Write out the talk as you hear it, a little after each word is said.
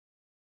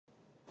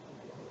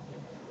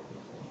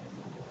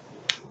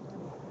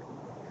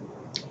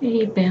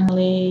Hey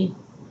family,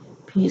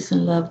 peace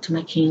and love to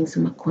my kings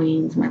and my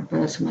queens, my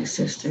brothers and my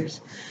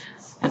sisters.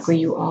 I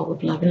greet you all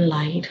with love and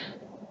light.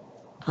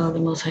 The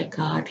Most High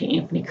God, the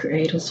infinite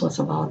creator, source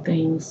of all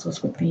things,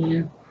 source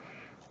within.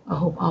 I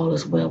hope all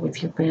is well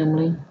with your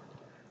family.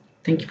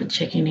 Thank you for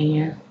checking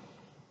in.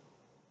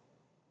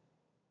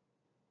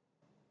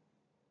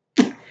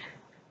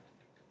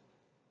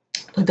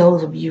 For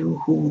those of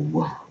you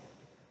who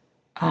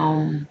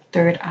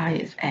third eye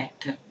is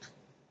active,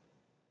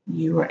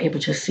 you are able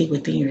to see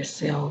within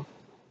yourself,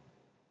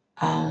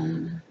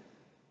 um,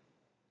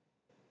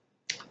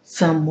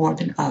 some more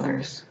than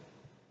others.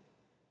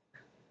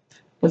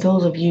 For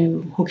those of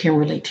you who can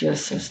relate to your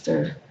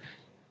sister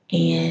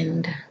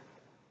and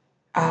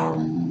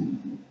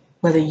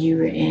whether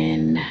you're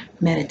in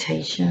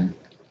meditation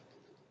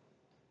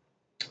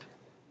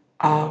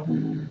or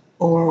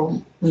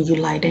when you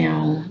lie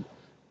down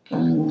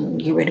and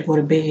you're ready to go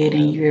to bed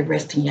and you're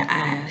resting your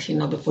eyes,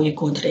 before you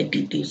go into that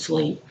deep, deep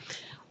sleep.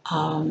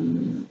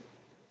 Um,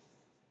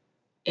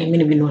 and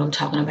many of you know what I'm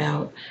talking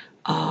about.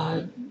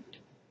 Uh,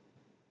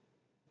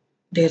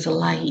 there's a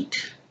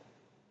light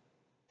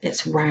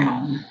that's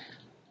round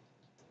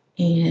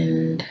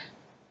and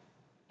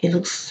it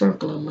looks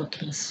circular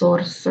looking,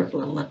 sort of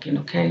circular looking,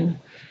 okay?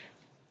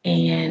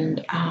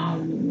 And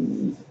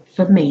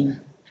for me,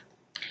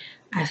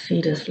 I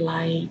see this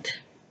light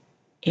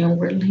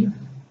inwardly,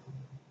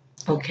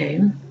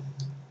 okay?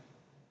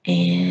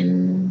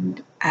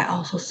 And I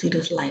also see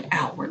this light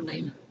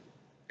outwardly.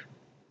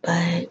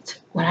 But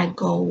when I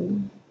go,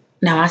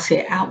 now I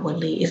say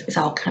outwardly, it's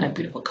all kind of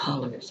beautiful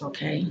colors,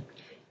 okay?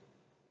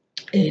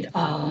 It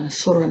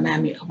sort of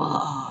reminds me of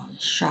a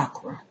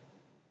chakra,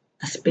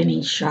 a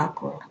spinning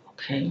chakra,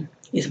 okay?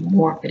 It's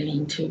morphing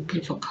into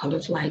beautiful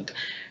colors like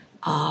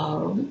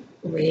uh,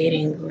 red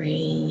and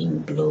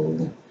green,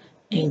 blue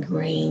and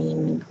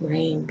green,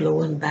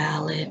 blue and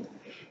violet.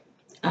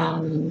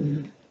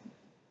 Um,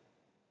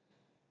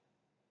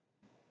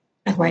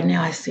 like right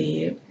now I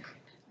see it.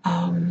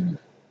 Um,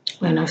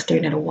 when I'm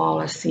staring at a wall,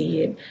 I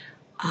see it.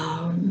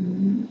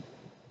 Um,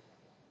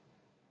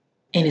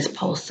 and it's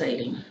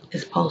pulsating.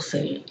 It's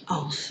pulsating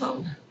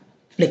also,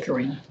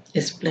 flickering.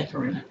 It's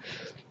flickering.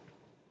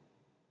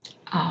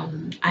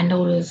 I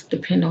notice,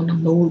 depending on the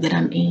mood that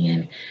I'm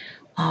in,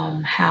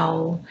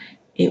 how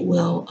it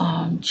will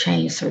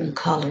change certain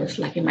colors.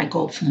 Like it might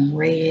go from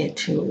red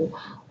to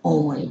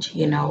orange,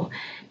 and I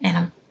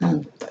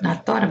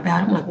thought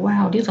about it. I'm like,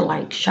 wow, these are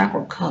like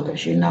chakra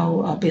colors,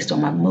 based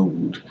on my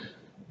mood.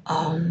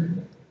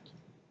 Um,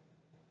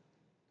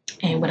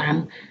 and when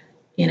I'm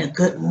in a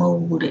good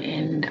mood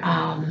and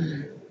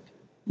I'm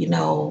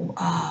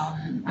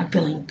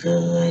feeling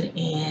good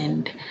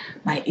and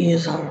my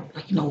ears are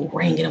like,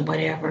 ringing or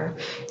whatever,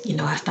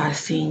 I start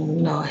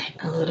seeing, a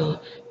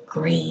little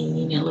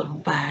green and a little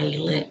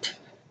violet.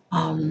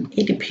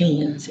 It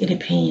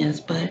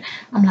depends, but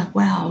I'm like,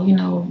 wow,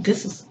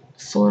 this is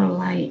sort of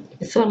like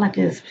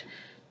it's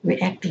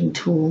reacting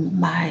to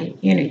my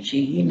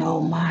energy,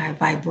 my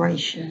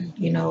vibration,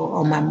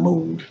 or my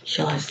mood,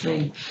 shall I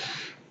say.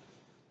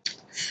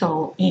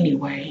 So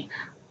anyway,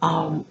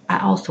 I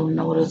also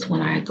notice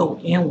when I go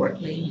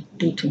inwardly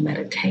due to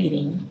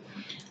meditating,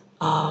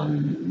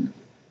 um,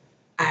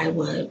 I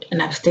would,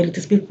 and I've stated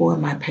this before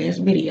in my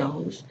past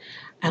videos,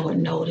 I would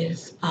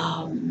notice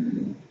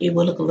it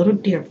would look a little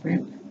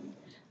different.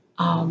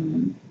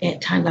 At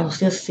times, I would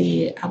still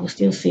see it. I would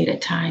still see it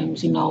at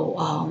times,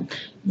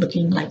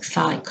 looking like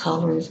solid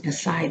colors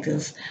inside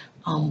this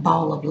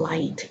ball of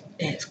light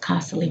that's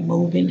constantly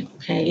moving.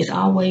 Okay, it's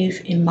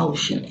always in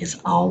motion. It's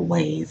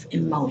always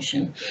in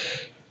motion.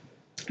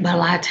 But a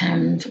lot of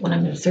times when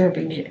I'm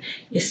observing it,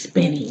 it's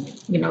spinning.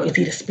 It's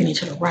either spinning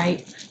to the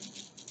right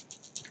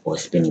or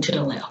spinning to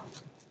the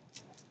left.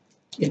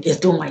 It's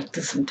doing like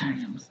this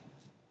sometimes.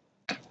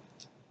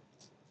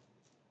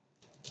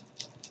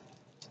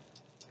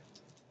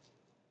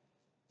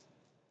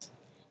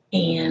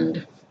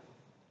 And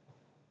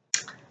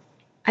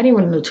I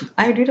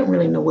didn't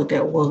really know what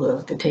that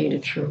was, to tell you the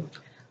truth.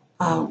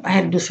 I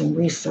had to do some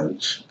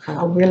research.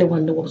 I really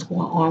wanted to know what was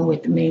going on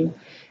with me.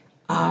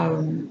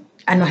 I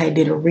know I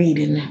did a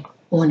reading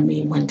on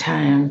me one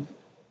time,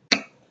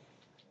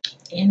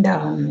 and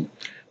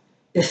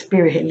the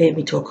spirit had led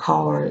me to a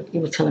card. It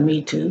was telling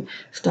me to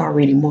start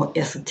reading more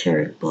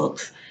esoteric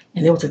books.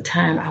 And there was a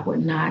time I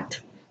would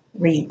not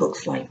read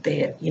books like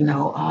that,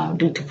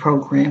 due to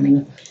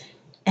programming.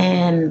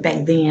 And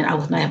back then, I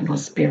was not having no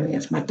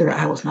experience. My third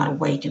eye was not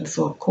awakened.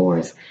 So, of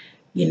course,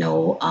 you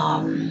know,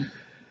 um,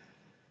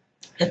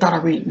 I thought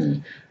of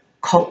reading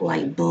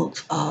cult-like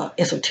books,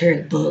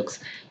 esoteric books.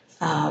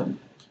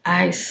 Um,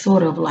 I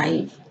sort of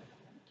like,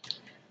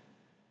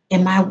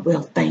 in my way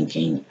of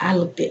thinking, I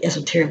looked at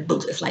esoteric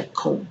books as like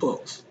cult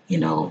books.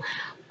 I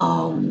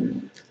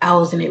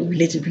was in a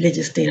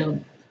religious state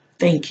of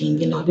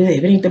thinking, if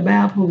it ain't the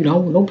Bible,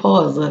 no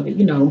pause of it,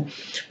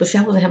 But see,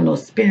 I wasn't having no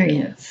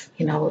experience,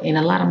 and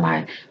a lot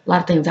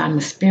of things I'm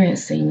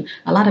experiencing,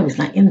 a lot of it's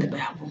not in the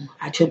Bible.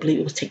 I truly believe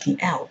it was taken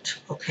out.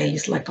 Okay,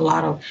 it's like a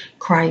lot of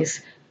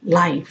Christ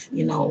life,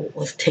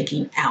 was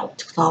taken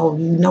out. So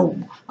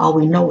all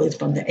we know is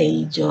from the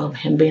age of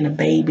him being a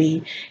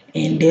baby,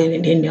 and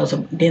then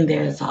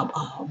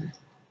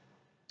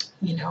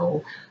you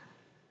know,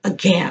 a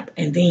gap,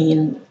 and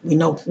then we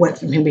know what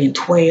from him being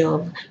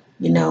 12.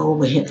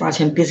 With him, as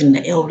him visiting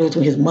the elders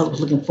when his mother was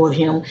looking for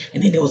him,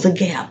 and then there was a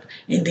gap,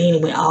 and then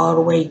it went all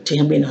the way to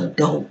him being an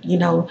adult.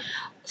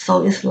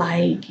 So it's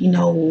like,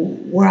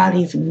 where are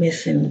these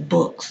missing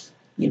books,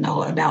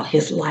 about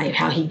his life,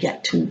 how he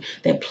got to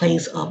that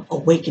place of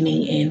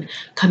awakening and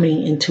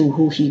coming into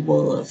who he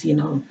was. His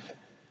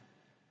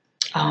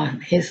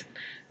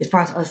As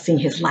far as us seeing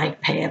his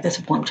life path, that's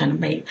the point I'm trying to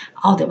make.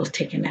 All that was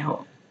taken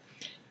out,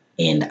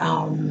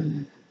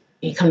 and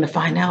you come to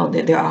find out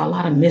that there are a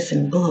lot of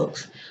missing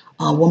books.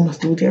 One must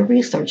do their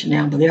research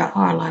now, but there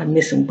are a lot of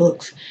missing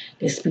books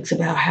that speaks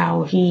about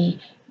how he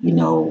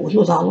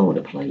was all over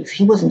the place.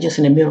 He wasn't just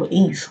in the Middle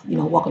East,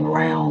 walking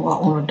around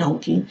on a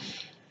donkey.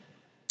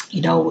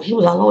 He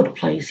was all over the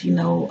place. He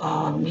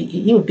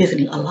was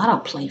visiting a lot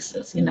of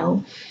places.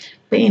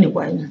 But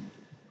anyway,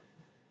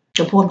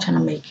 the point I'm trying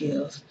to make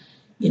is,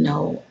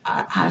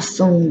 I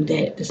assume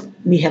that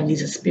we have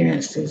these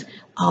experiences.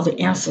 All the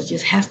answers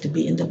just has to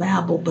be in the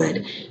Bible,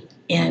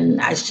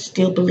 and I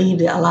still believe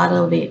that a lot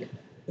of it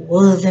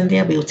was in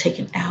there, but it was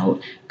taken out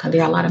because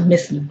there are a lot of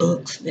missing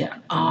books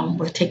that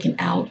were taken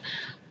out.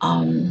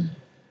 Um,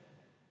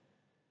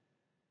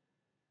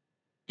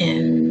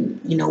 and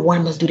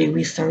one must do their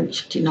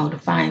research, to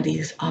find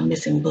these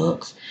missing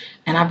books.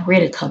 And I've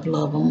read a couple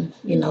of them.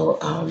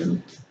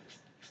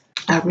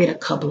 I read a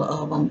couple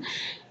of them,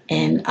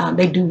 and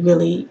they do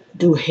really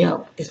do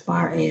help as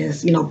far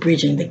as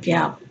bridging the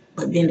gap.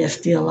 But then there's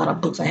still a lot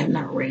of books I have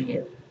not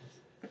read.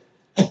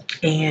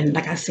 And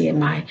like I said,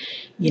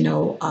 you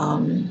know,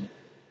 um,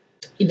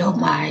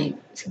 my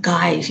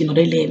guides, they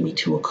led me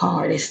to a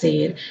card that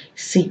said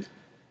seek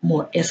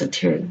more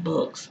esoteric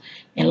books.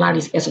 And a lot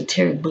of these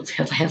esoteric books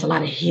has a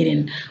lot of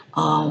hidden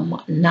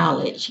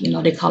knowledge.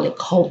 They call it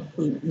cult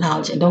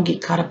knowledge. And don't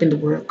get caught up in the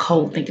word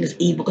cult thinking it's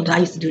evil, because I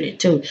used to do that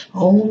too.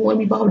 Oh, let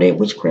me borrow that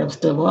witchcraft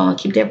stuff. Oh,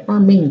 keep that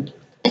from me.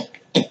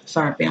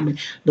 Sorry, family.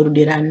 Little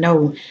did I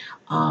know.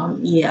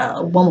 Yeah,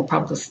 a woman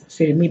probably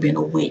consider me being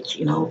a witch,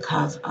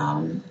 because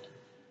I'm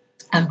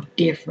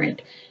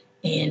different.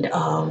 And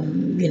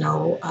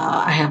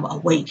I have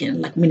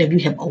awakened, like many of you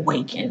have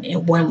awakened,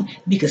 and one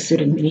be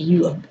considered many of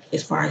you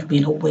as far as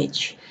being a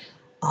witch.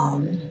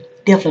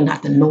 Definitely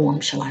not the norm,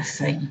 shall I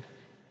say.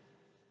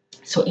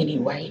 So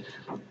anyway,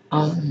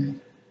 um,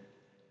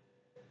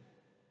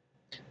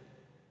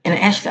 and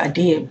actually I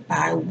did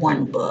buy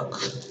one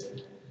book.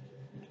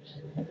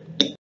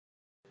 All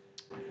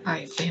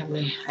right,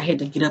 family. I had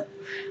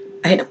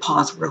to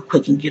pause real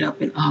quick and get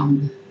up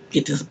and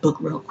get this book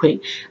real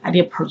quick. I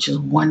did purchase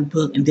one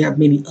book, and there are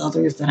many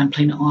others that I'm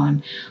planning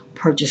on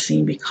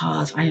purchasing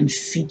because I am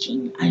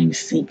seeking. I am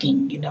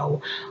seeking.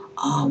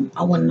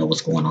 I want to know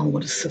what's going on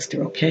with a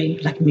sister. Okay,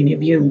 like many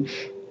of you.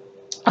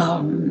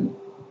 Um,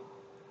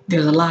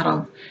 there's a lot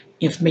of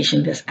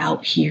information that's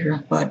out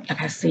here, but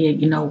like I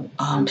said,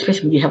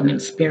 especially when you have an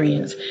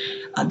experience,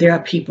 there are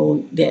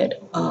people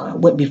that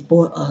went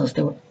before us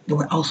that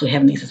were also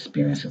having these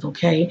experiences,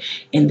 okay?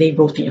 And they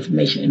wrote the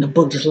information in the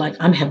book, just like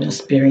I'm having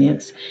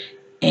experience.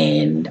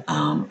 And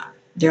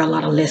there are a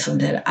lot of lessons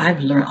that I've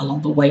learned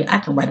along the way. I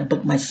can write a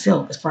book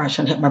myself as far as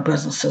trying to help my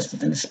brothers and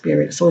sisters in the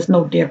spirit. So it's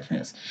no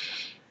difference.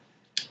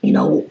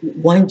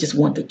 One just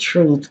want the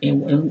truth,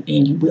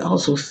 and we're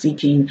also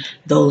seeking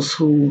those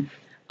who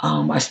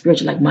are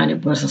spiritual,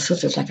 like-minded brothers and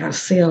sisters like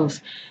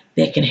ourselves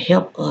that can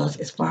help us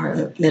as far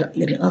as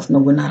letting us know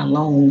we're not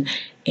alone.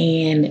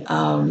 And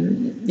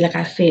like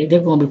I said,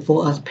 they're going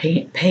before us,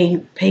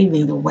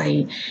 paving the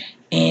way,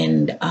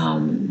 and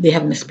they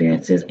have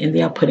experiences, and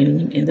they are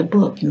putting in the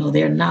book,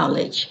 their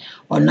knowledge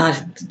or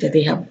knowledge that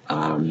they have.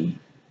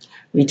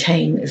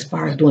 Retain as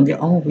far as doing their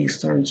own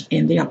research,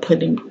 and they are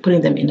putting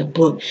them in the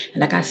book.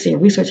 And like I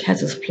said, research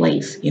has its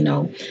place.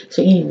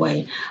 So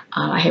anyway,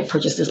 I had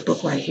purchased this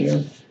book right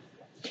here,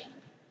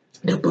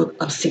 the Book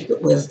of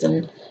Secret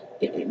Wisdom.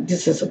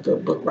 This is a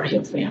good book right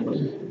here,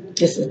 family.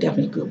 This is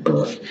definitely a good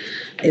book.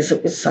 It's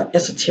an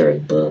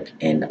esoteric book,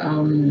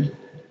 and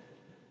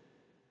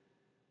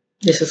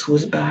this is who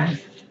it's by.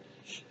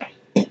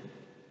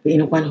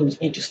 Anyone who's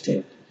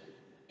interested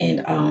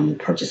in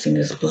purchasing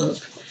this book,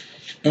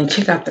 and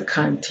check out the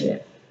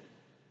content.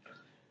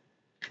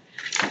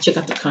 Check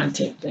out the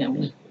content,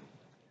 family.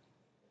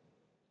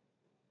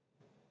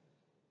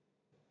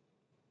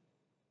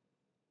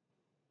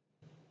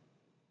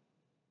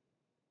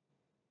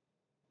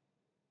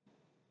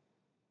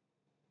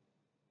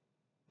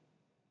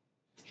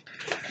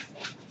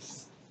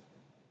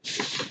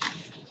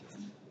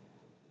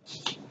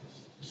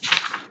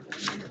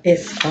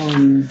 It's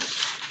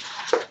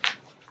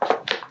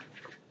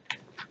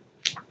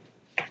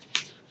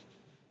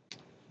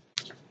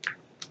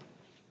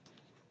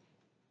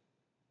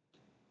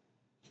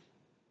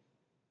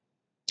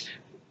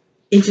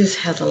it just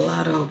has a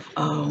lot of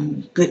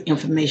good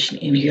information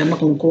in here. I'm not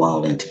going to go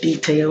all into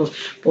details,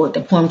 but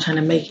the point I'm trying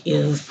to make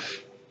is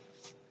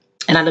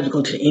And I love to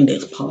go to the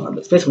index part,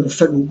 especially with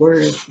certain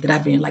words that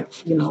I've been like,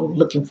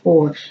 looking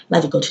for. I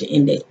like to go to the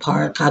index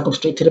part. I go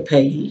straight to the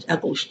page. I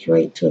go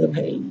straight to the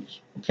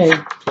page. Okay.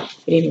 But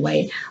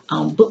anyway,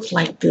 books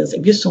like this,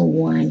 if you're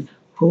someone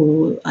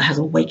who has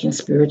awakened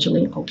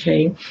spiritually,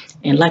 okay,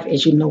 and life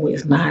as you know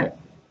is not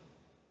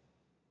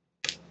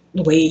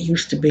the way it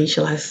used to be,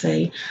 shall I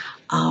say,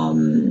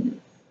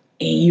 and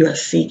you are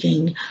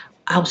seeking,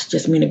 I would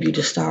suggest many of you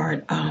to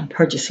start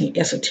purchasing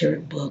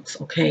esoteric books.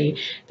 Okay,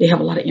 they have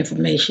a lot of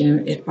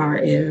information as far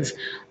as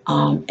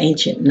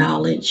ancient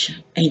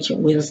knowledge, ancient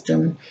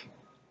wisdom,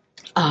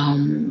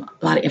 a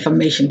lot of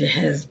information that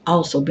has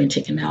also been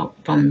taken out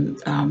from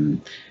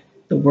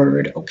the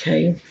word.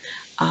 Okay,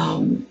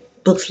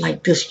 books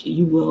like this,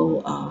 you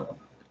will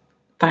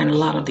find a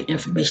lot of the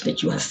information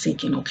that you are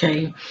seeking.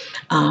 Okay,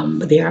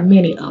 but there are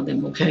many of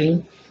them.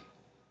 Okay.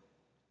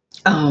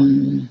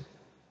 Um,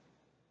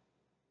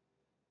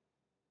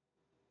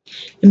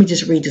 Let me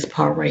just read this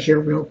part right here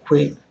real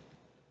quick.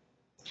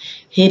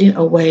 Hidden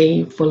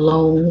away for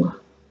long,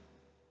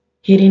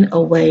 hidden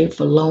away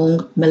for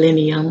long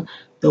millennium,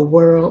 the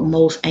world's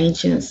most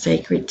ancient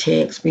sacred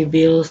text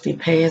reveals the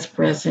past,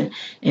 present,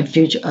 and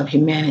future of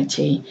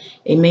humanity.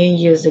 A million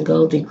years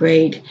ago, the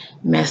great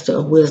master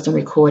of wisdom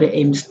recorded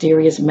a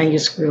mysterious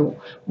manuscript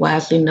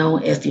widely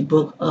known as the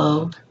Book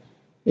of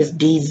It's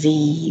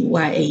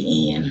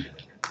Dzyan,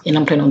 and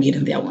I'm planning on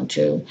getting that one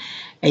too.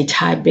 A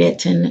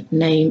Tibetan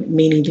name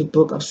meaning the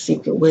Book of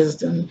Secret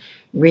Wisdom,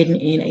 written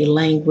in a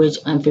language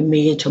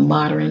unfamiliar to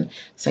modern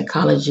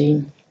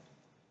psychology,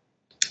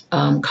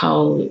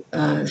 called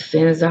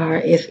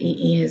Senzar,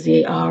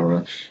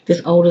 Senzar.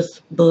 This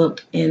oldest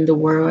book in the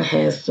world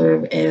has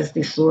served as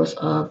the source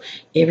of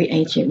every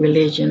ancient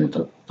religion,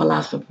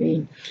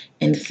 philosophy,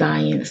 and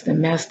science. The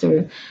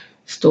master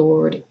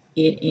stored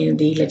it in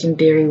the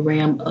legendary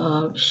realm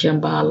of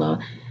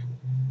Shambhala,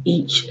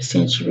 each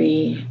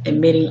century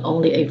admitting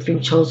only a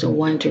few chosen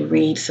one to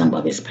read some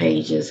of its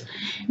pages.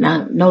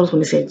 Now, notice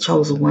when it said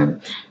chosen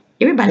one,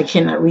 everybody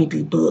cannot read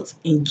these books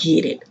and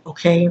get it,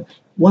 okay?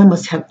 One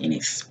must have an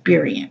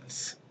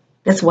experience.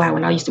 That's why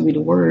when I used to read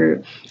the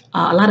word,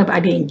 a lot of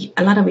it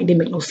didn't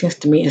make no sense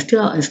to me, and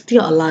still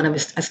a lot of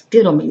it, I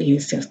still don't make any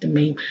sense to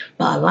me.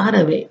 But a lot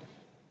of it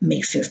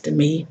makes sense to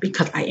me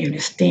because I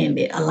understand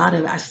it. A lot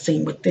of it I've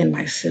seen within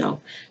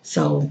myself.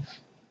 So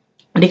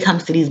when it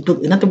comes to these books,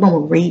 there's nothing wrong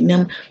with reading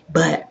them,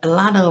 but a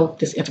lot of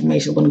this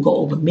information is going to go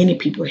over many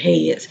people's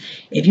heads.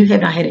 If you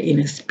have not had an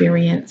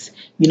experience,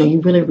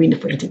 you're really reading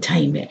it for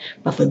entertainment.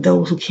 But for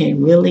those who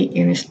can really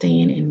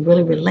understand and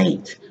really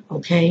relate,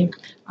 okay,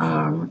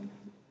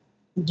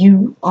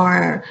 you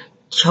are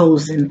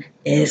chosen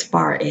as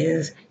far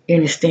as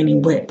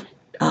understanding what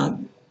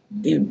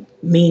the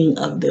meaning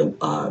of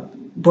the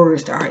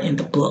words that are in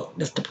the book.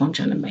 That's the point I'm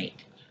trying to make.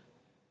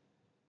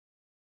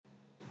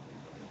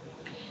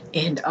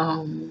 And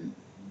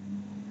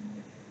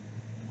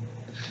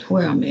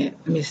where I'm at,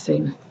 let me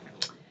see.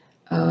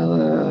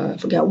 I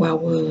forgot where I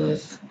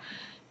was.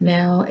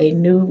 Now a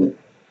new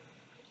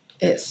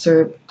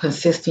excerpt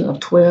consisting of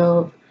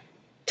 12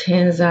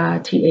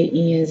 Tanzas,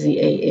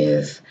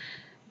 Tanzas,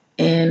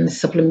 and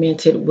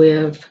supplemented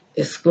with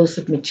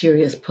exclusive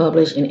materials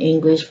published in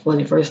English for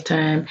the first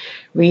time.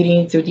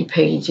 Reading through the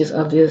pages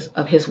of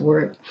his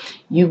work,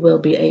 you will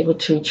be able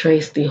to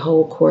trace the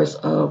whole course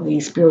of the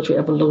spiritual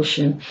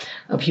evolution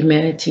of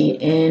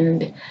humanity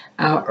and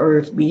our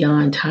earth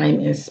beyond time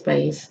and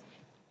space.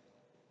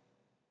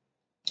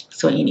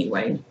 So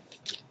anyway,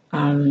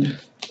 um,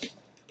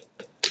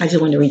 I just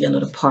want to read that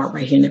little part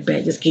right here in the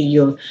back, just give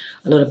you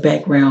a little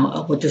background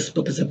of what this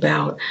book is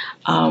about.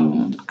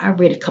 I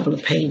read a couple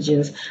of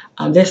pages.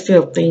 There's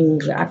still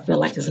things that I feel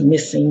like is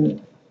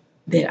missing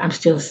that I'm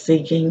still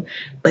seeking,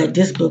 but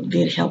this book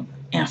did help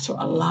answer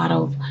a lot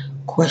of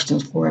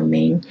questions for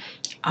me.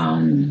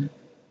 Um,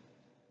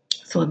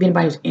 so if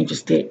anybody's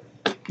interested,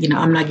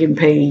 I'm not getting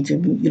paid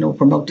to,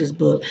 promote this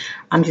book.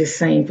 I'm just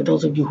saying for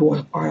those of you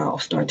who are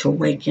start to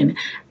awaken,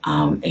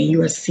 and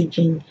you are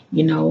seeking,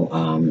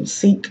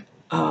 seek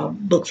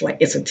books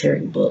like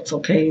esoteric books.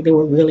 Okay, they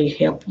will really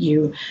help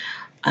you,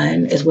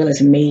 and as well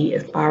as me,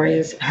 as far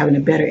as having a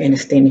better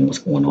understanding of what's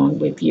going on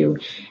with you,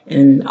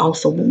 and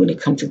also when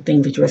it comes to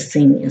things that you're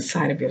seeing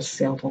inside of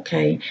yourself.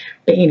 Okay,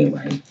 but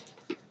anyway,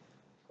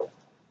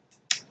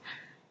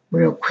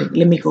 real quick,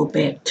 let me go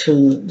back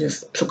to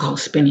this so-called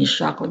spinning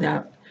chakra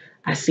that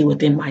I see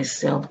within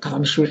myself because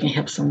I'm sure it can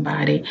help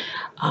somebody.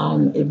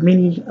 If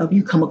many of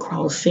you come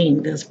across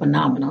seeing this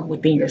phenomenon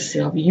within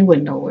yourself, you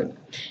would know it.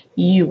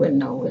 You would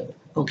know it.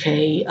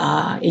 Okay,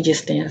 it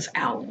just stands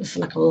out. It's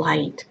like a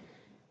light,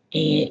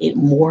 and it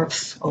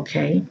morphs.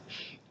 Okay,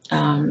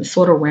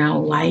 sort of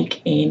round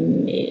like,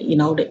 and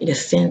the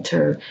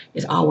center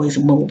is always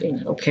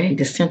moving. Okay,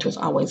 the center is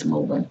always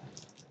moving.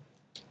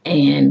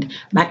 And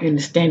my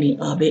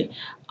understanding of it,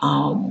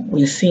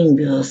 when seeing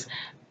this,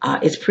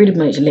 it's pretty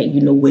much letting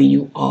you know where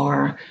you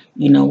are,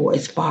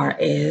 as far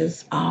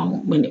as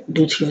when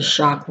due to your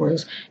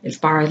chakras, as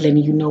far as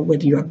letting you know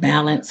whether you're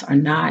balanced or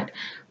not,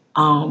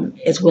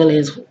 as well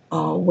as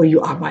where you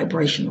are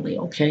vibrationally.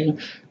 Okay,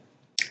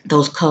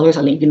 Those colors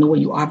are letting you know where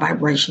you are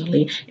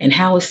vibrationally, and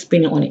how it's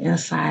spinning on the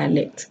inside,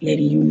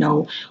 letting you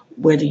know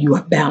whether you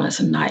are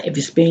balanced or not. If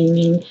it's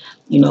spinning,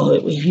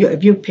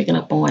 if you're picking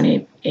up on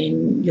it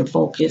and you're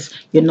focused,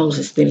 your nose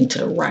is spinning to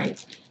the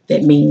right.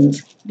 That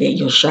means that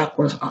your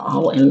chakras are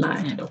all in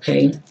line.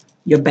 Okay,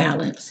 you're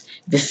balanced.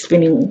 If it's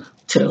spinning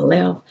to the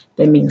left,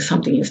 that means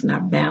something is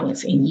not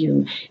balanced in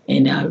you,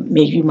 and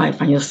maybe you might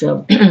find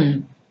yourself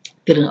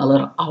feeling a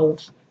little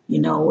off,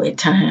 at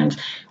times.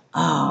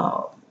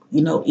 Uh,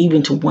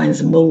 even to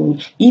one's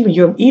mood, even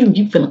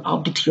you feeling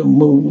off due to your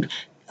mood,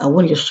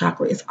 when your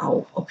chakra is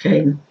off,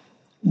 okay?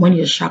 When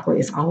your chakra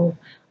is off,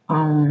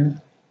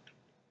 um,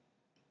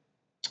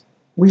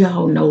 we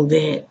all know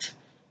that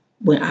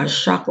when our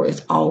chakra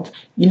is off,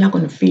 you're not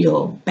going to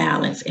feel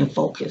balanced and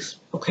focused,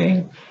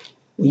 okay?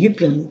 When you're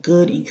feeling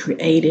good and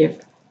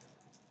creative,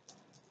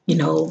 you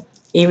know,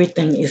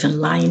 everything is in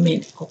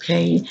alignment,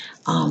 okay?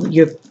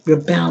 You're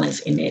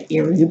balanced in that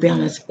area. You're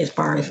balanced as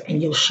far as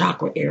in your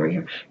chakra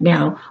area.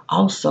 Now,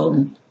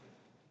 also,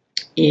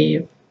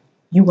 if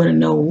you want to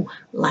know,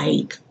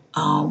 like,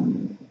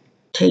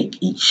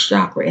 take each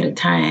chakra at a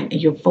time and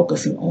you're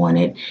focusing on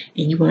it,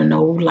 and you want to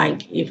know,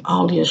 like, if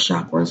all your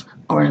chakras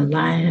are in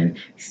line,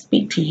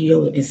 speak to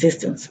your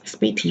existence,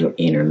 speak to your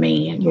inner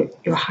man,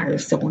 your higher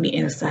self on the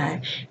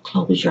inside.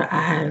 Close your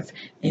eyes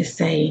and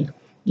say,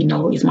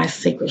 is my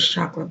sacred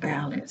chakra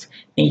balance?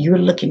 And you're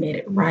looking at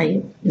it,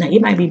 right? Now,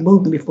 it might be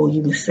moving before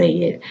you can say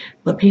it,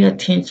 but pay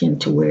attention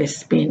to where it's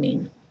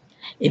spinning.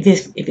 If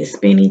it's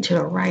spinning to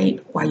the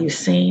right while you're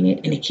saying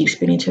it, and it keeps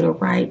spinning to the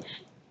right,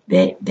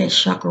 that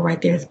chakra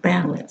right there is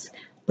balanced.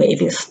 But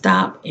if it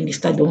stopped and it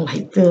started doing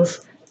like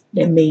this,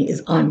 that means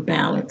it's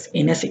unbalanced,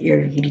 and that's an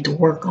area you need to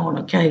work on.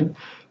 Okay,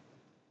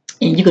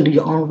 and you can do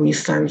your own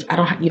research. I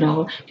don't,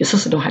 your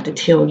sister don't have to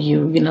tell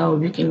you.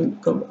 You can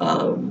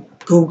go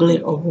Google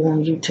it or go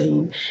on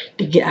YouTube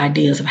to get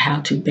ideas of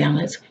how to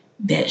balance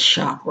that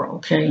chakra.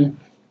 Okay.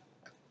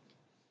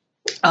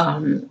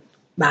 um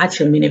but I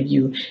tell many of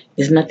you,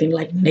 there's nothing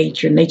like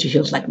nature. Nature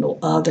heals like no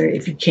other.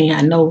 If you can,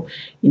 I know,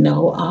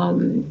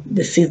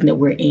 the season that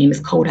we're in is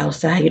cold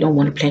outside. You don't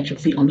want to plant your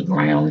feet on the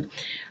ground.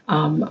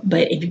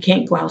 But if you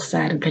can't go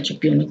outside and plant your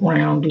feet on the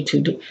ground due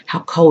to how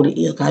cold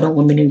it is, I don't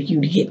want many of you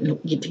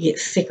to get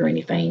sick or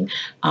anything.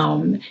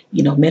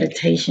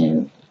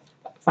 Meditation.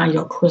 Find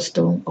your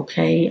crystal,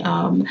 okay?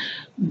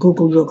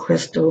 Google your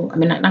crystal. I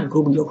mean, not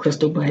Google your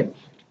crystal, but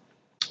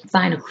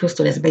find a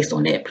crystal that's based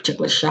on that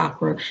particular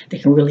chakra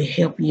that can really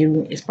help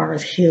you as far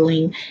as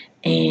healing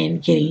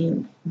and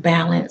getting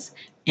balance,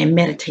 and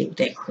meditate with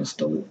that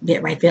crystal.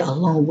 That right there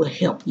alone will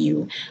help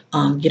you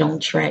get on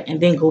track, and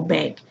then go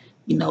back,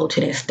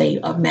 to that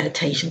state of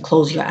meditation.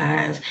 Close your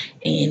eyes,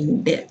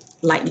 and that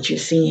light that you're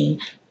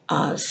seeing,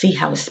 see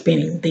how it's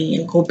spinning.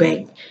 Then go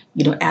back,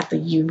 after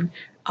you,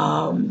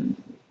 um,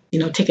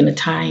 taking the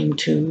time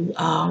to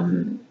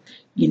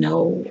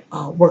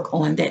work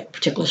on that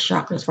particular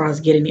chakra as far as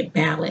getting it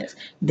balanced.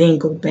 Then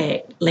go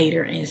back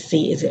later and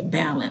see, is it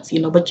balanced.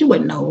 But you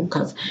would know,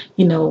 because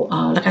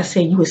like I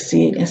said, you would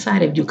see it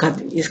inside of you,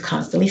 because it's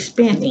constantly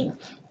spinning.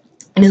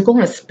 And it's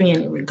going to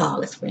spin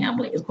regardless,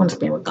 family. It's going to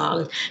spin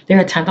regardless. There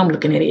are times I'm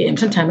looking at it, and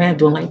sometimes I'm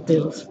doing like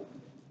this.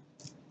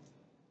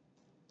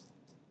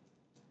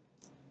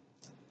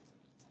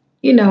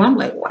 I'm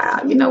like,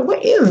 wow,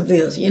 what is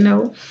this?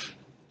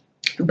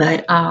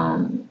 But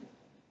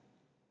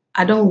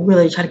I don't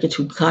really try to get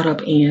too caught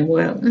up in,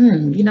 well,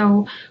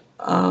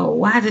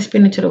 why is it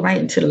spinning to the right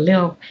and to the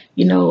left?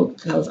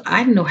 Because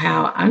I know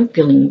how I'm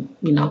feeling,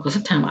 because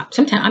sometimes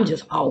I'm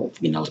just off,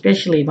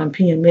 especially if I'm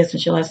PMS,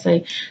 and shall I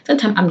say,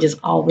 sometimes I'm just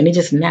off, and it's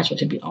just natural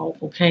to be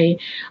off, okay?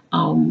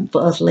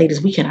 For us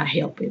ladies, we cannot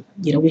help it.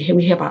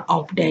 We have our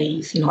off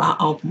days, our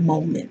off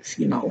moments,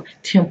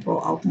 temporal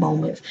off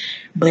moments.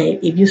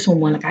 But if you're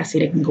someone, like I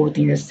said, that can go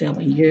within yourself,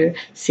 and you're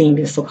seeing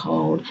this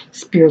so-called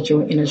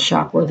spiritual inner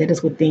chakra that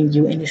is within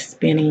you and is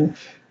spinning,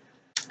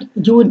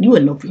 you would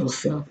know for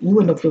yourself. You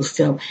would know for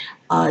yourself.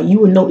 You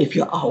would know if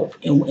you're off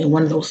in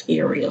one of those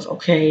areas,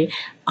 okay?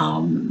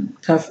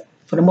 Because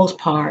for the most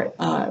part,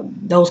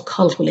 those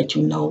colors will let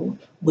you know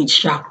which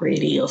chakra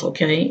it is,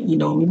 okay? You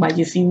might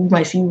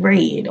see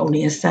red on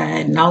the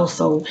inside, and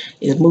also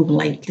it's moving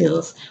like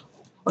this,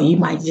 or you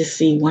might just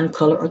see one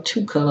color or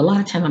two color. A lot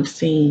of times I'm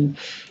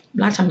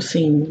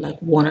seeing like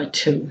one or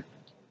two.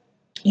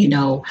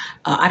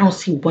 I don't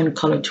see one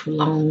color too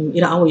long.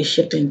 It always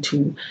shift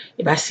into,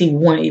 if I see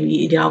one,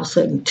 it all of a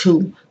sudden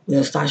two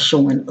will start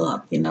showing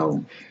up. And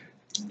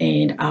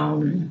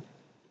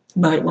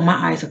but when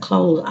my eyes are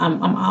closed,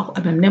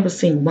 I'm never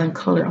seeing one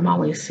color. I'm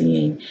always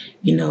seeing,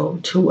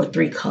 two or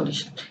three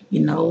colors.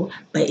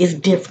 But it's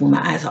different when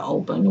my eyes are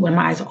open. When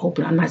my eyes are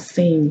open, I'm not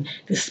seeing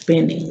the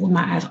spinning. When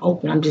my eyes are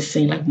open, I'm just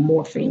seeing like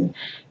morphing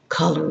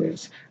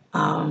colors.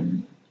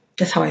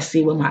 That's how I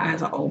see when my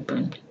eyes are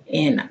open,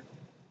 and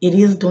it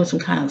is doing some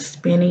kind of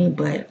spinning,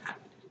 but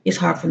it's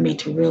hard for me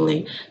to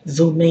really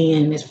zoom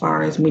in as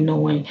far as me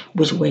knowing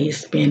which way it's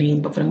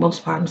spinning. But for the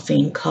most part, I'm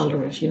seeing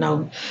colors.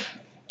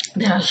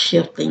 that are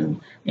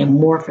shifting and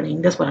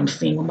morphing. That's what I'm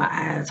seeing when my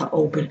eyes are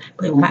open.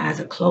 But when my eyes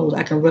are closed,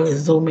 I can really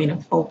zoom in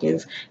and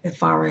focus as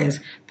far as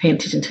paying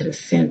attention to the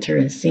center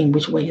and seeing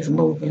which way it's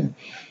moving.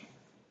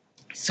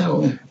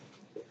 So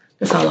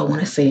that's all I want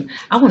to say.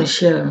 I want to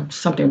share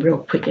something real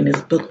quick in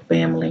this book,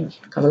 family,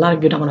 because a lot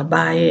of you don't want to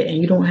buy it, and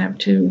you don't have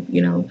to.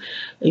 You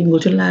can go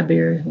to the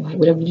library,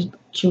 whatever you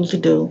choose to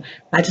do.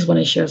 I just want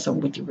to share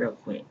something with you real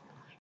quick.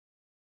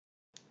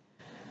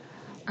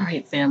 All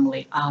right,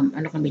 family. I'm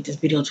not gonna make this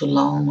video too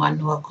long. I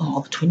know I've gone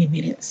over 20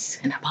 minutes,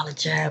 and I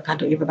apologize. I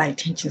know everybody's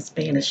attention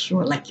span is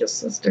short, like your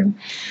sister.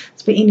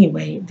 But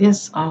anyway,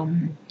 this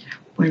one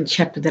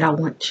chapter that I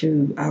want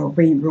to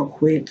read real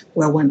quick,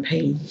 well, one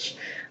page.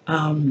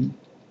 Um,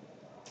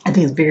 I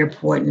think it's very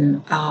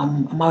important.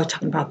 I'm always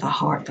talking about the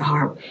heart. The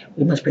heart,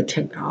 we must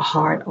protect our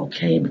heart,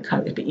 okay?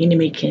 Because if the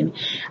enemy can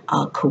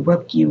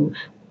corrupt you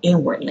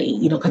inwardly,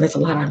 because there's a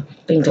lot of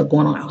things that are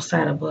going on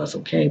outside of us,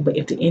 okay? But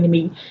if the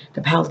enemy,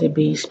 the powers that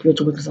be,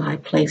 spiritual wickedness in high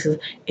places,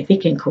 if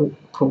it can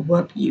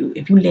corrupt you,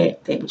 if you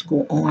let that which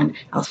go on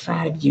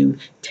outside of you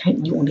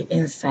taint you on the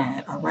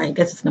inside, all right?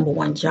 That's its number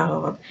one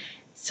job.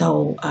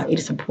 So it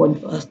is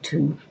important for us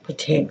to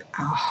protect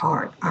our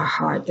heart. Our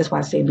heart. That's why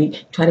I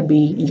say try to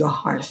be in your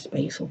heart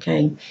space,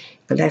 okay?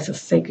 Because that's a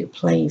sacred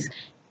place,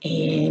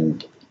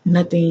 and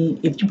nothing.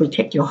 If you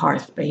protect your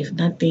heart space,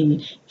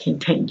 nothing can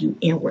take you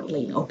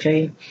inwardly,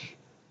 okay?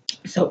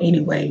 So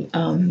anyway,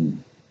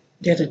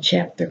 there's a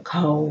chapter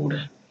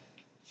called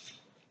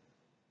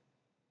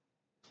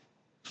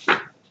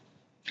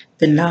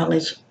 "The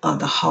Knowledge of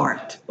the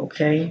Heart,"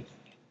 okay,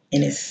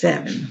 and it's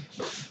 7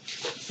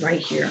 right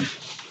here.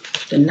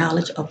 The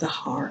knowledge of the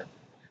heart.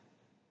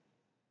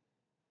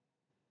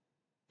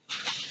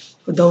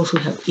 For those who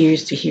have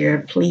ears to hear,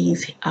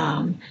 please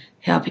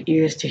have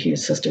ears to hear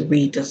Sister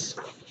read this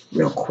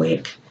real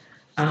quick.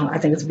 I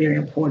think it's very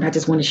important. I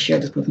just want to share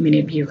this with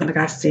many of you because, like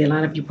I said, a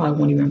lot of you probably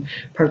won't even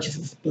purchase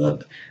this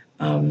book.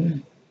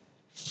 Um,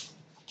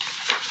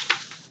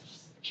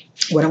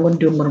 what I'm going to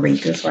do, I'm going to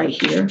read this right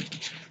here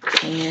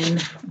and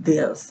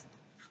this.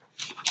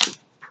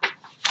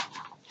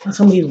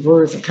 Some of these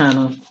words are kind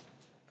of,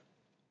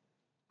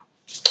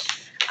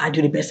 I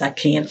do the best I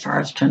can as far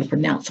as trying to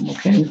pronounce them,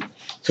 okay?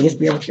 So just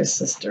bear with your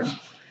sister.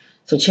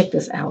 So check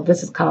this out.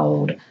 This is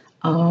called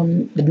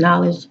The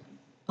Knowledge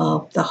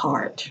of the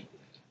Heart.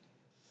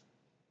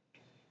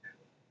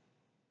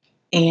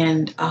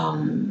 And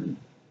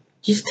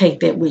just take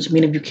that which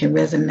many of you can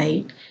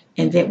resonate,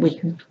 and that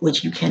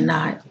which you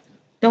cannot.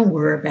 Don't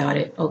worry about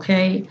it,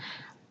 okay?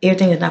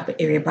 Everything is not for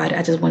everybody.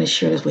 I just want to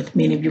share this with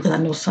many of you because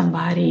I know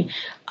somebody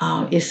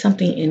is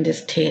something in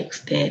this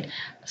text that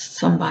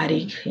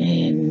somebody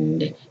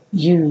can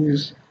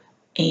use,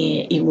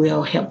 and it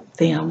will help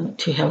them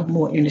to have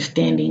more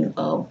understanding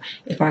of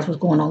as far as what's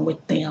going on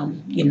with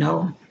them,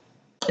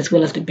 as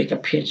well as the bigger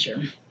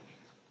picture.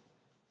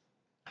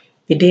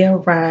 The day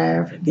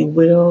arrived, the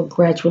will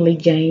gradually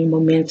gained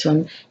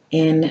momentum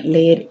and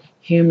led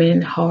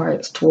human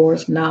hearts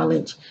towards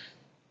knowledge,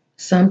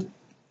 some,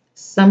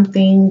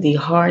 something the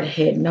heart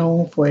had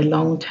known for a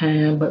long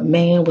time, but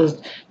man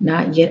was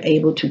not yet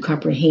able to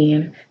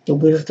comprehend the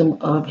wisdom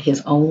of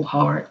his own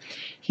heart.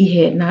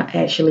 He had not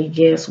actually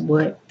guessed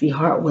what the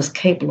heart was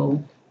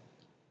capable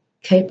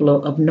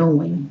of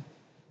knowing.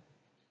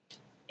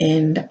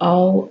 And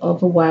all of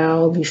the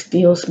while, the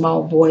still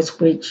small voice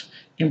which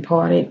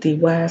imparted the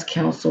wise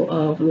counsel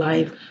of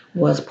life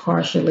was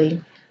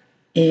partially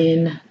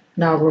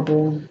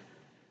inaudible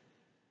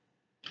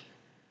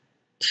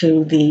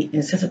to the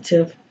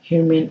insensitive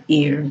human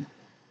ear.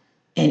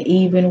 And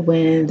even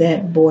when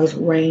that voice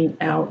rang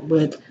out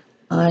with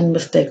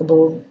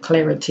unmistakable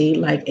clarity,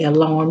 like an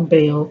alarm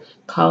bell,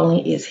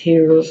 calling its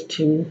hearers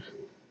to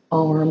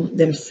arm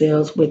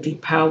themselves with the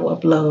power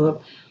of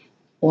love,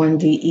 on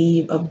the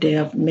eve of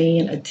death,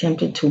 man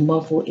attempted to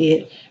muffle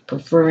it,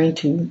 preferring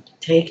to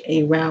take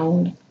a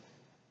roundabout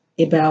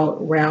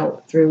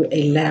route through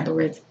a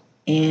labyrinth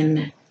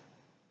and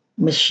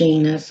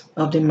machines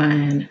of the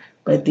mind.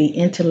 But the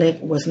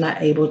intellect was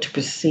not able to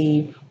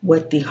perceive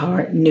what the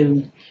heart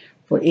knew,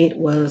 for it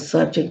was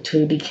subject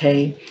to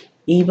decay.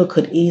 Evil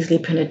could easily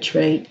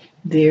penetrate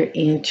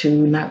thereinto,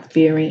 not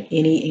fearing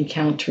any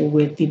encounter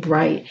with the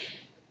bright,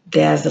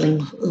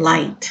 dazzling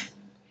light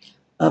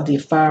of the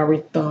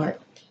fiery thought.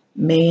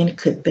 Man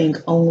could think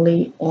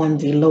only on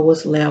the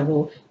lowest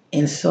level,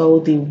 and so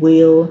the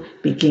will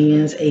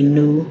begins a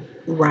new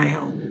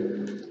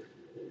round.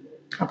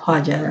 I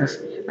apologize.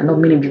 I know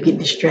many of you get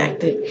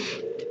distracted.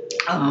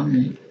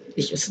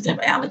 It's just have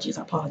allergies.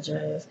 I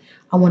apologize.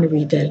 I want to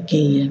read that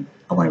again.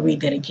 I want to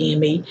read that again.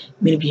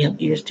 Many of you have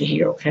ears to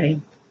hear,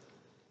 okay?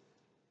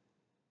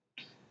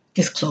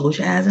 Just close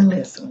your eyes and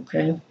listen,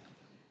 okay?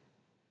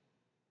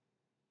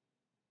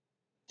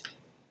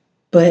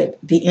 But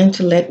the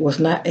intellect was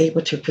not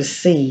able to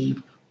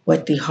perceive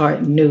what the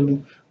heart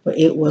knew, for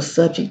it was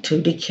subject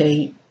to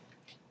decay.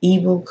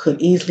 Evil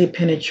could easily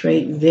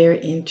penetrate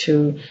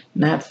thereinto,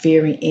 not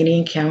fearing any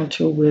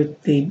encounter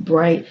with the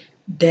bright,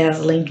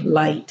 dazzling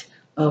light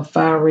of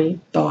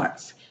fiery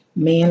thoughts.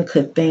 Man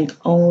could think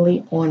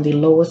only on the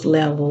lowest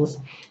levels,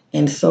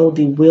 and so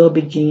the will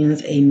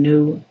begins a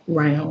new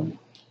realm.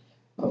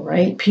 All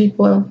right,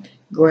 people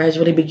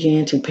gradually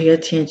began to pay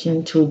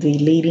attention to the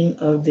leading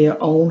of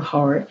their own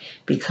heart,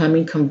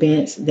 becoming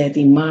convinced that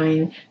the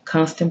mind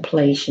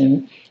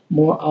contemplation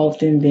more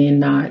often than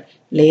not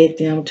led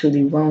them to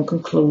the wrong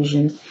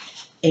conclusion,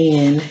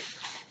 and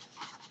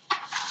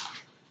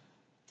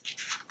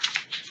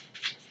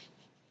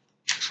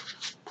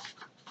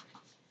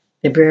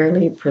the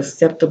barely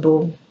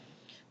perceptible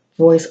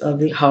voice of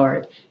the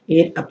heart,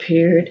 it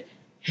appeared,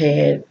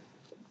 had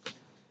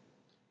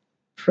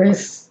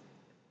pres-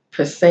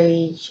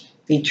 presaged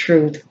the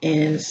truth,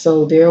 and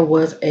so there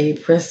was a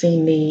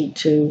pressing need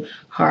to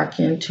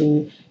hearken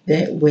to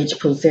that which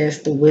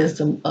possessed the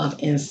wisdom of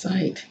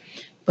insight.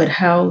 But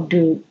how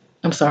do,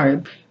 I'm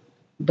sorry,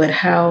 but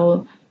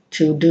how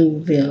to do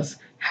this?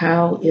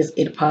 How is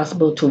it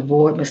possible to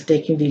avoid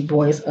mistaking the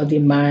voice of the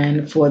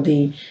mind for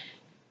the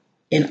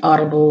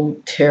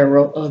inaudible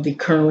terror of the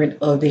current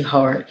of the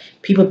heart?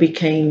 People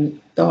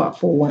became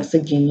thoughtful once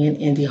again,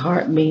 and the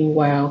heart,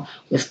 meanwhile,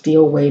 was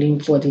still waiting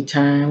for the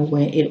time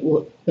when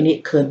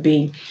it could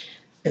be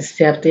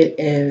accepted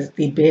as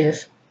the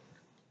best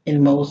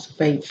and most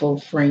faithful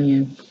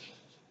friend.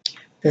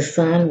 The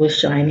sun was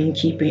shining,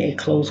 keeping a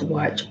close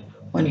watch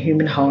on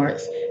human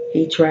hearts.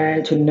 He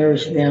tried to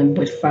nourish them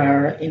with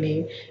fire in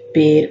a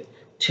bid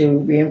to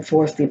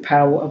reinforce the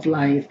power of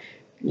life.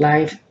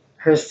 Life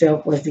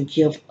herself was the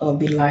gift of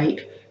the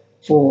light,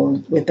 for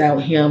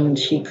without him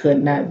she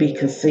could not be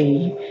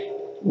conceived.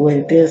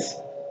 Would this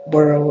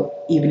world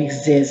even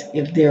exist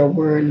if there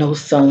were no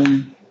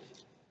sun?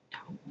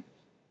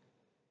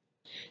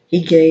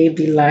 He gave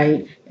the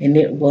light, and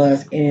it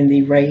was in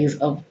the rays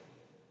of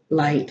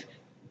light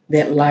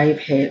that life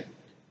had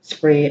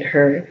spread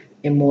her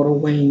immortal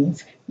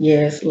wings.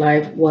 Yes,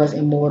 life was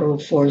immortal,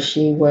 for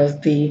she was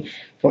the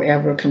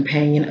forever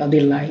companion of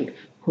the light,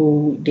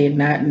 who did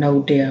not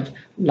know death.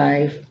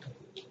 Life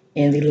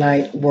and the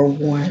light were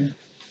one.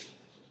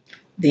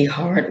 The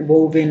heart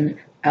woven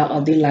out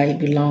of the light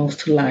belongs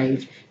to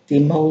life. The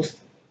most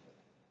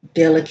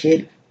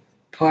delicate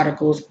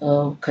particles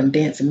of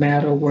condensed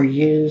matter were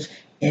used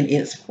in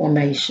its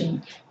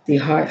formation. The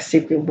heart's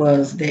secret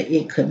was that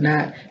it could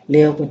not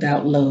live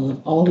without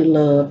love. Only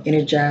love,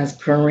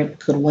 energized current,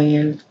 could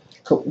win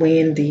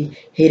the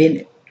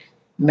hidden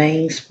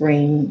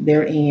mainspring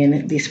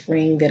therein, the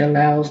spring that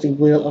allows the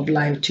wheel of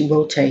life to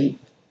rotate.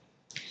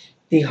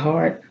 The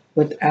heart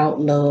without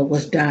love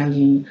was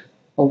dying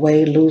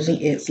away,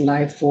 losing its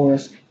life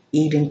force,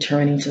 even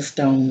turning to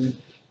stone.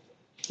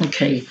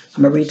 Okay,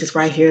 I'm gonna read this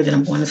right here, then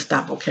I'm going to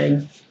stop,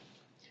 okay?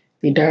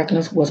 The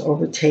darkness was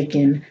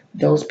overtaking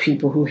those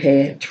people who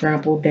had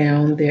trampled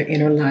down their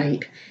inner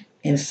light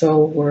and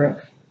so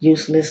were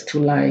useless to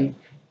life.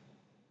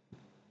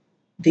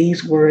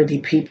 These were the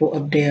people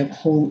of death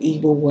whom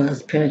evil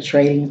was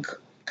penetrating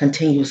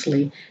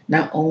continuously,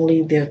 not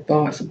only their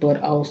thoughts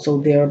but also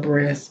their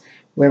breasts,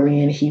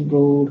 wherein he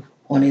ruled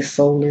on a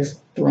soulless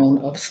throne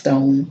of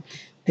stone.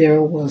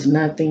 There was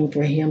nothing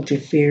for him to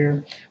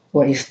fear,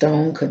 for a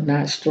stone could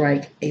not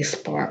strike a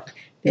spark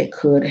that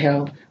could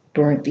have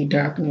burnt the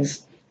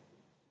darkness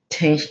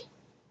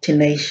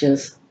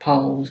tenacious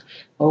pause.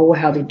 Oh,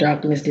 how the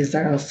darkness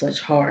desires such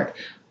heart.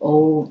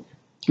 Oh,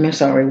 I'm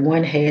sorry,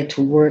 one had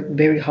to work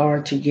very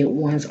hard to get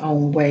one's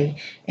own way,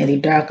 and the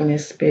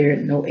darkness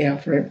spared no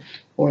effort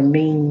or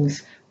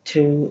means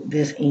to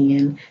this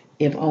end.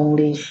 If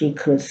only she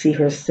could see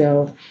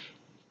herself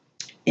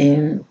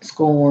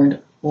ensconced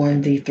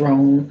on the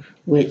throne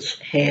which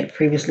had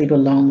previously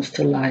belonged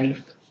to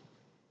life.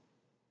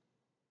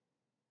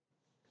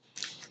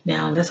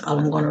 Now that's all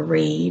I'm gonna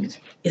read.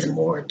 It's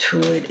more to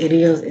it. It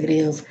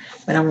is.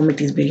 But I don't wanna make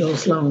these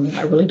videos long.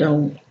 I really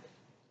don't.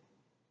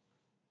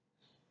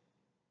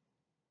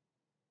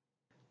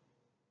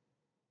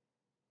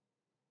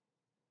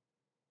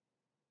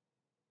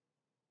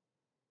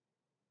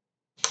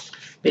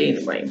 But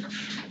anyway,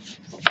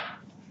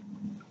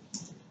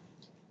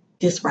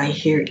 this right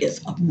here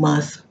is a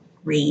must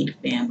read,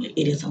 family.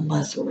 It is a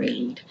must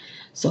read.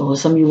 So if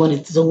some of you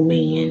want to zoom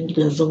in, you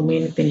can zoom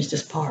in and finish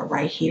this part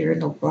right here,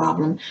 no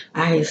problem.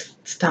 I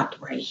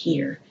stopped right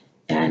here.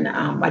 And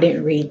I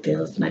didn't read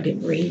this, and I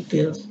didn't read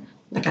this.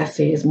 Like I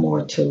said, it's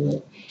more to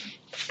it.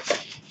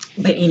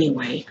 But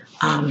anyway,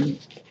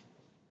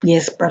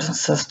 yes, brothers and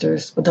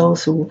sisters, for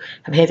those who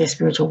have had their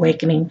spiritual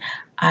awakening,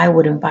 I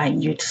would invite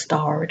you to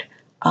start.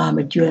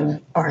 If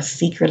you are a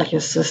seeker like your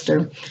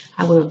sister,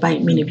 I would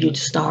invite many of you to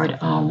start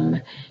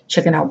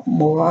checking out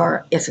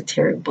more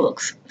esoteric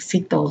books.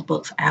 Seek those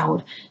books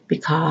out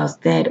because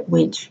that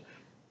which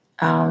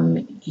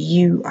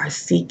you are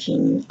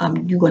seeking,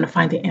 you're going to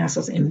find the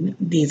answers in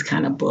these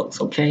kind of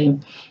books, okay?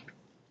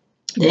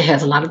 That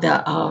has a lot of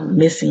the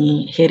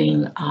missing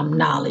hidden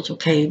knowledge,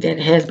 okay, that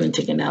has been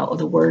taken out of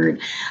the word,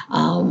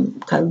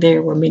 because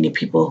there were many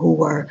people who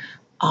were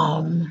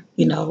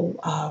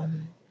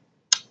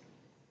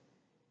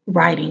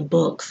writing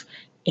books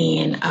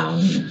and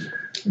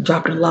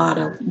dropping a lot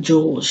of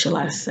jewels, shall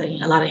I say,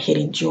 a lot of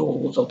hidden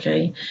jewels,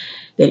 okay,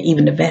 that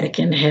even the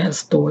Vatican has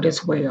stored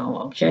as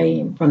well,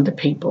 okay, from the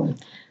people.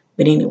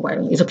 But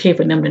anyway, it's okay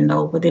for them to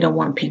know, but they don't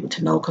want people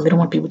to know because they don't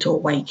want people to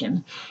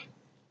awaken.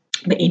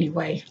 But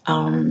anyway,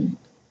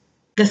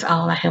 that's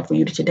all I have for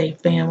you today,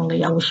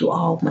 family. I wish you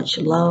all much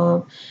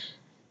love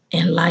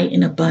and light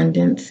and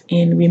abundance.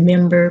 And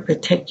remember,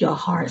 protect your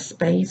heart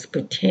space.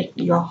 Protect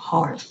your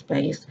heart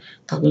space.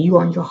 Because when you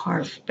are in your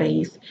heart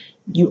space,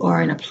 you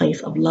are in a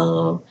place of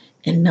love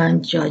and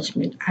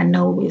non-judgment. I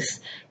know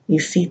we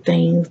see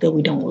things that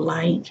we don't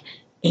like.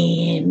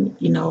 And,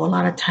 a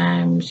lot of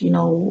times,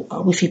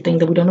 we see things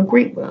that we don't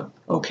agree with.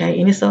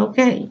 Okay. And it's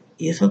okay.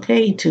 It's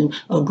okay to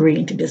agree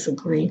and to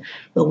disagree.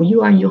 But when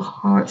you are in your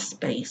heart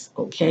space,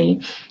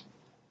 okay,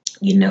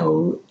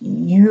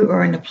 you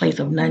are in a place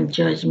of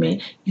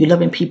non-judgment. You're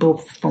loving people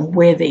from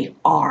where they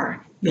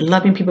are. You're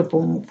loving people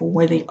from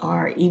where they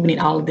are, even in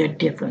all of their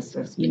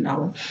differences.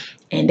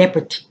 And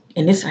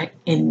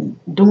and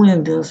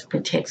doing this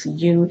protects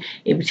you.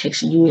 It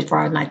protects you as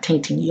far as not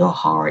tainting your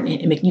heart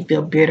and making you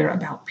feel bitter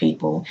about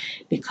people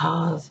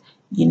because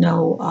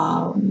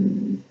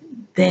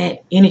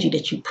that energy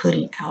that you're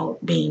putting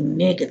out being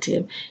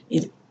negative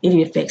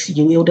it affects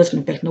you. It doesn't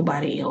affect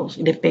nobody else.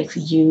 It affects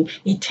you.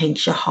 It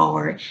taints your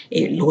heart.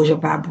 It lowers your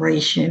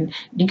vibration.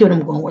 You get what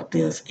I'm going with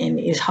this. And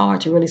it's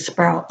hard to really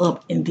spiral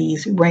up in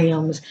these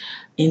realms,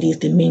 in these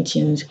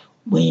dimensions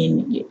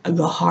when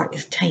your heart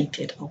is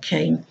tainted,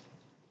 okay?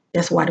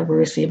 That's why the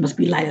word said it must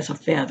be light as a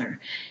feather.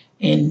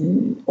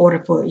 In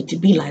order for it to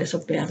be light as a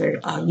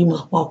feather, you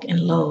must walk in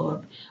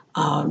love.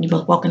 You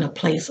must walk in a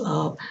place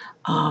of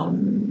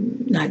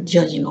not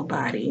judging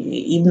nobody.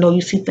 Even though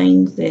you see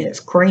things that's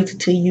crazy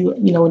to you,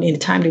 in the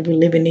time that we're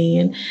living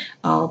in,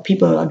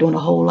 people are doing a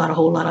whole lot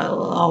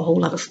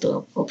of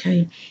stuff.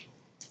 Okay,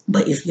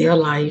 but it's their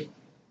life.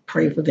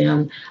 Pray for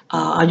them.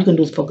 All you can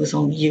do is focus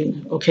on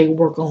you. Okay,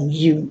 work on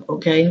you.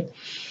 Okay.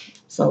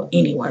 So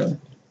anyway,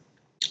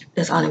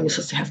 that's all I was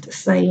supposed to have to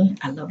say.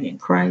 I love you in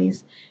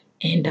Christ.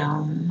 And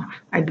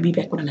I'll be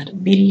back with another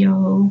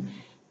video.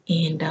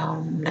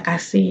 And like I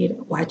said,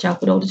 watch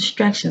out for those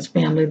distractions,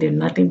 family. There's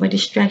nothing but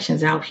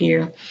distractions out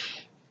here.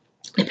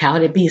 The power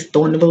that be is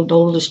throwing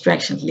those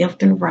distractions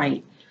left and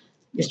right.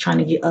 Just trying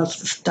to get us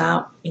to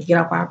stop and get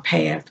off our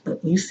path.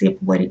 But when you see it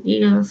for what it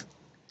is,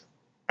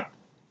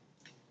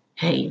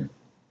 hey,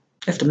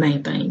 that's the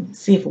main thing.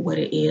 See it for what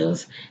it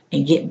is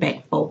and get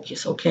back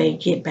focused, okay?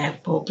 Get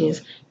back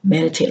focused.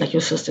 Meditate like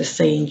your sister's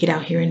saying. Get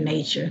out here in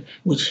nature,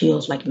 which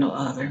heals like no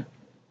other.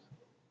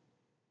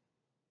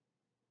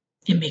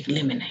 And make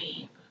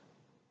lemonade.